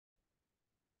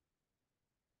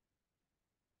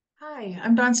Hi,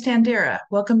 I'm Don Standera.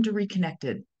 Welcome to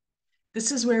Reconnected.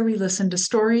 This is where we listen to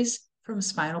stories from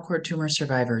spinal cord tumor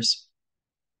survivors.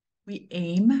 We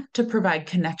aim to provide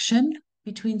connection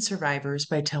between survivors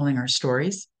by telling our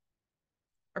stories.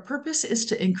 Our purpose is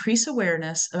to increase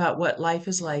awareness about what life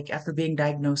is like after being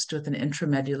diagnosed with an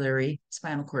intramedullary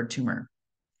spinal cord tumor.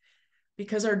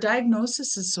 Because our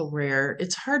diagnosis is so rare,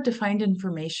 it's hard to find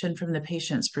information from the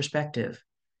patient's perspective.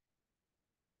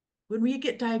 When we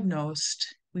get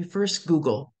diagnosed, we first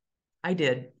Google. I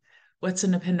did. What's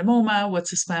an ependymoma?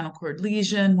 What's a spinal cord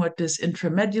lesion? What does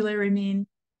intramedullary mean?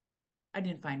 I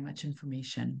didn't find much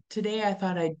information. Today, I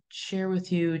thought I'd share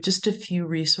with you just a few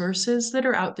resources that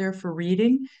are out there for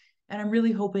reading. And I'm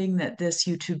really hoping that this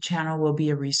YouTube channel will be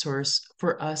a resource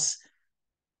for us,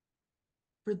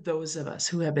 for those of us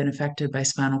who have been affected by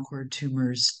spinal cord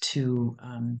tumors to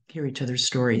hear each other's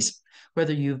stories.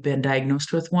 Whether you've been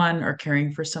diagnosed with one or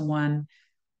caring for someone,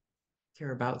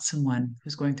 care about someone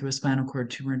who's going through a spinal cord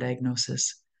tumor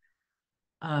diagnosis.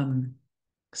 Um,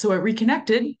 so at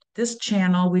Reconnected, this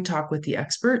channel, we talk with the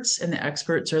experts, and the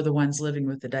experts are the ones living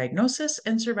with the diagnosis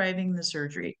and surviving the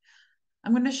surgery.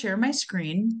 I'm going to share my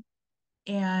screen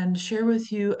and share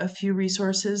with you a few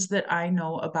resources that I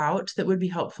know about that would be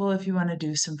helpful if you want to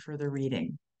do some further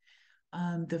reading.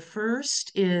 The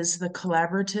first is the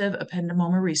Collaborative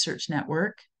Ependymoma Research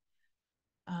Network.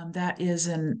 That is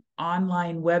an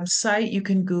online website you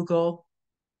can Google.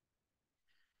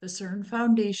 The CERN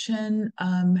Foundation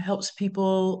helps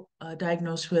people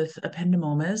diagnosed with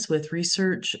ependymomas with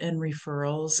research and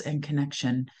referrals and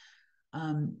connection.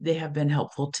 They have been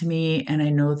helpful to me, and I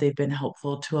know they've been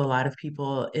helpful to a lot of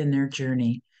people in their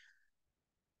journey.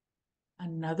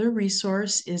 Another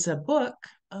resource is a book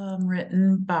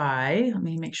written by, let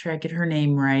me make sure I get her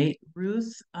name right,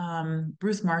 Ruth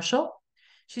Marshall.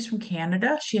 She's from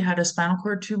Canada. She had a spinal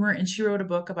cord tumor, and she wrote a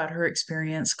book about her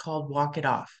experience called Walk It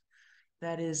Off.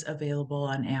 That is available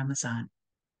on Amazon.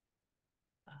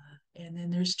 And then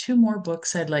there's two more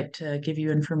books I'd like to give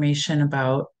you information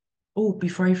about. Oh,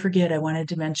 before I forget, I wanted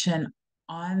to mention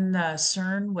on the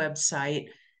CERN website,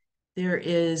 there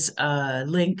is a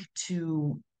link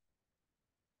to,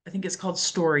 I think it's called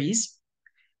Stories,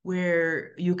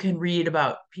 where you can read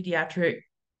about pediatric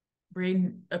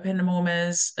brain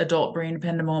ependymomas, adult brain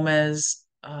ependymomas,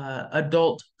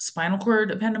 adult spinal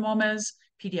cord ependymomas,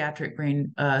 pediatric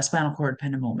brain spinal cord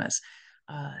ependymomas.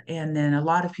 And then a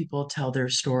lot of people tell their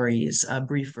stories, a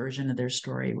brief version of their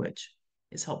story, which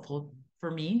is helpful for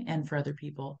me and for other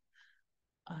people.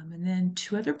 And then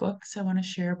two other books I want to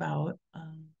share about.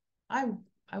 I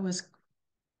I was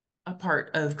a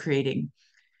part of creating.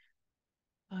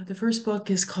 The first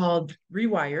book is called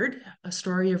Rewired: A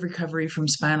Story of Recovery from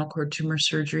Spinal Cord Tumor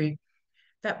Surgery.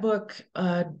 That book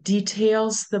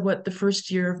details what the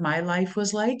first year of my life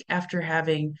was like after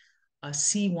having a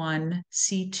C1,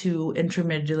 C2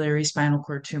 intramedullary spinal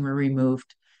cord tumor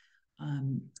removed.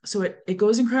 So it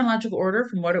goes in chronological order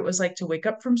from what it was like to wake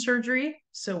up from surgery,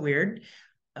 so weird,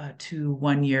 to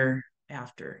 1 year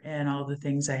after, and all the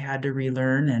things I had to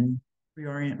relearn and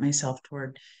reorient myself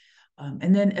toward.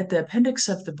 And then at the appendix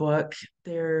of the book,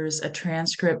 there's a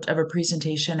transcript of a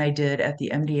presentation I did at the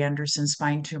MD Anderson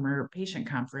Spine Tumor Patient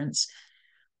Conference.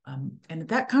 And at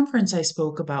that conference, I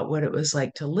spoke about what it was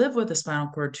like to live with a spinal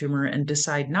cord tumor and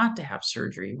decide not to have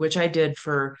surgery, which I did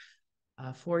for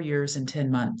 4 years and 10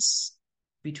 months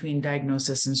between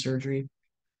diagnosis and surgery.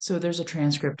 So there's a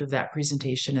transcript of that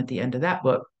presentation at the end of that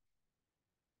book.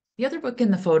 The other book in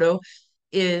the photo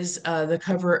is the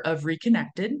cover of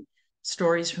Reconnected: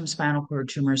 Stories from Spinal Cord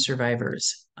Tumor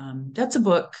Survivors. That's a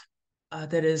book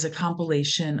that is a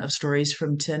compilation of stories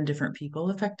from 10 different people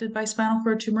affected by spinal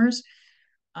cord tumors.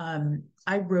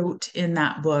 I wrote in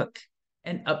that book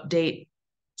an update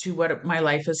to what my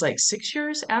life is like 6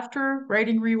 years after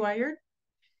writing Rewired.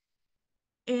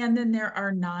 And then there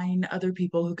are 9 other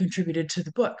people who contributed to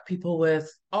the book, people with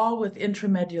all with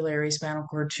intramedullary spinal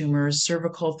cord tumors,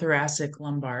 cervical, thoracic,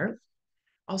 lumbar.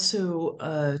 Also,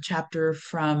 a chapter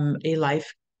from a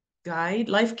life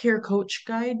care coach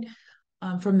guide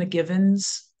from the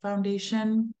Givens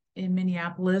Foundation in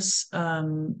Minneapolis,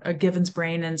 a Givens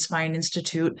Brain and Spine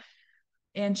Institute.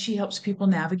 And she helps people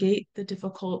navigate the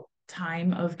difficult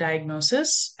time of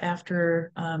diagnosis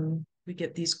after we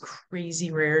get these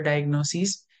crazy rare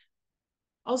diagnoses.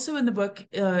 Also in the book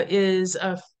is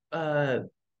a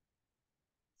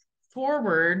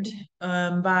forward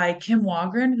by Kim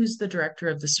Wagren, who's the director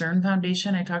of the CERN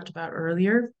Foundation I talked about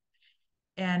earlier.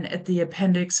 And at the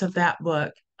appendix of that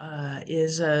book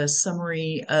is a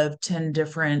summary of 10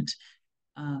 different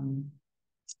um,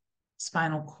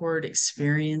 spinal cord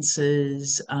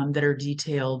experiences that are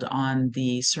detailed on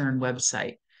the CERN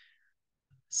website.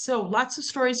 So lots of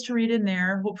stories to read in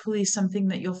there. Hopefully, something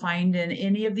that you'll find in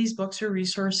any of these books or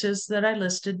resources that I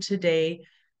listed today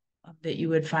that you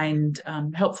would find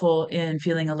helpful in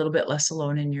feeling a little bit less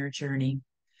alone in your journey.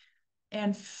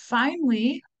 And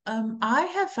finally, I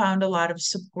have found a lot of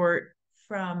support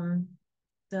from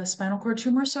the Spinal Cord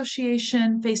Tumor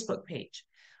Association Facebook page.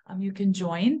 You can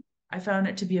join. I found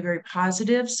it to be a very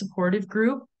positive, supportive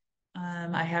group.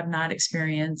 I have not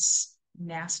experienced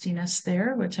nastiness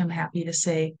there, which I'm happy to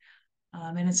say.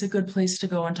 And it's a good place to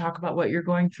go and talk about what you're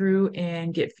going through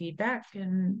and get feedback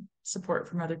and support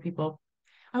from other people.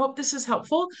 I hope this is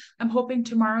helpful. I'm hoping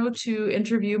tomorrow to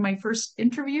interview my first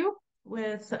interview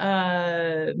with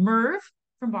Merv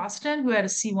from Boston, who had a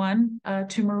C1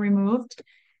 tumor removed,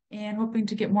 and hoping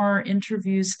to get more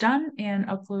interviews done and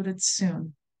uploaded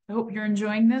soon. I hope you're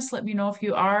enjoying this. Let me know if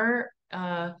you are.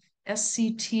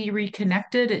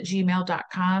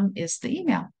 SCTreconnected@gmail.com is the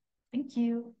email. Thank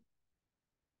you.